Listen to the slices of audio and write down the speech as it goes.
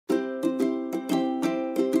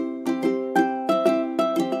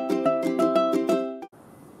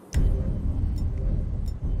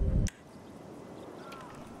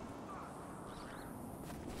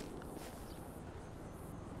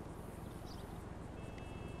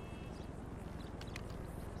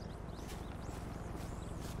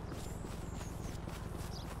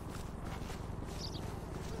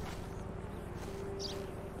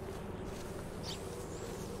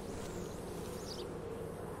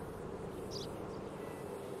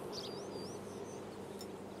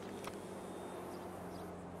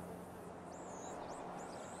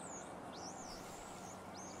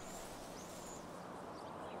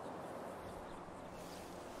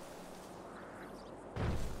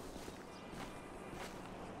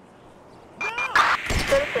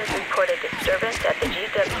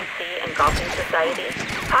and Golfing Society.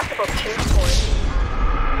 Possible 240.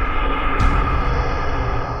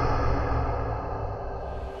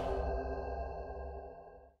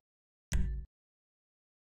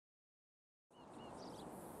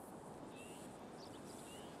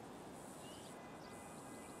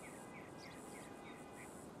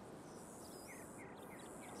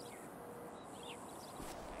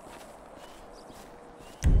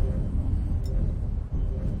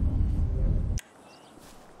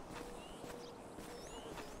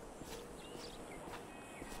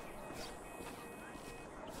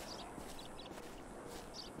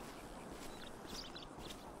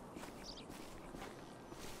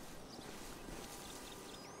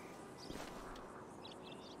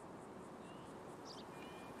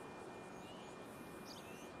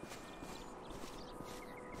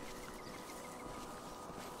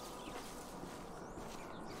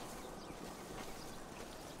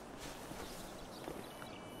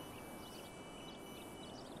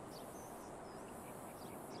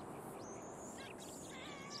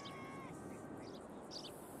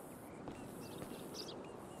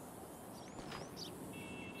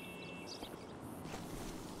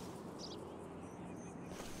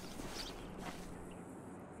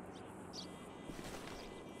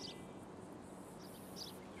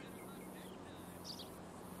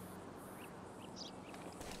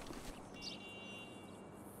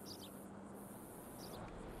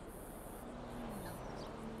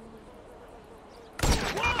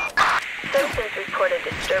 Citizens reported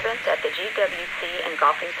disturbance at the GWC and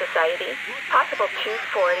Golfing Society. Possible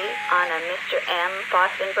 240 on a Mr. M.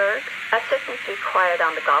 Fostenberg. Assistance required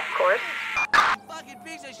on the golf course. Fucking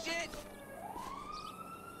piece of shit!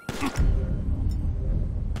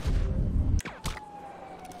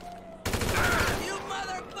 You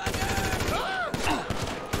motherfucker!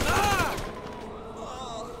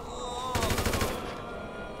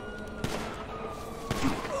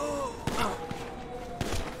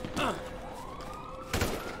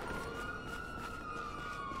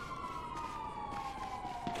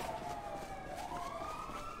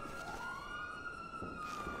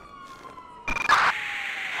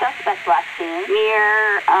 Suspect last seen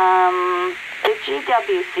near, the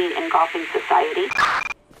GWC and Golfing Society.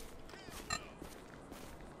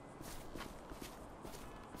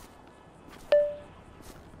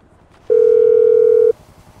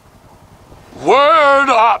 Word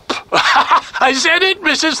up! I said it,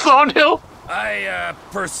 Mrs. Thornhill. I,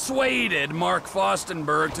 persuaded Mark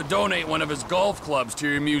Fostenberg to donate one of his golf clubs to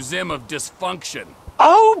your Museum of Dysfunction.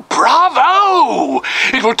 Oh, bravo!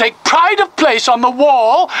 It will take pride of place on the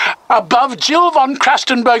wall above Jill von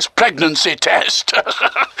Krastenberg's pregnancy test.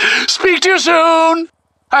 Speak to you soon.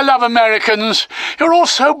 I love Americans. You're all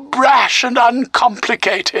so brash and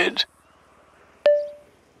uncomplicated.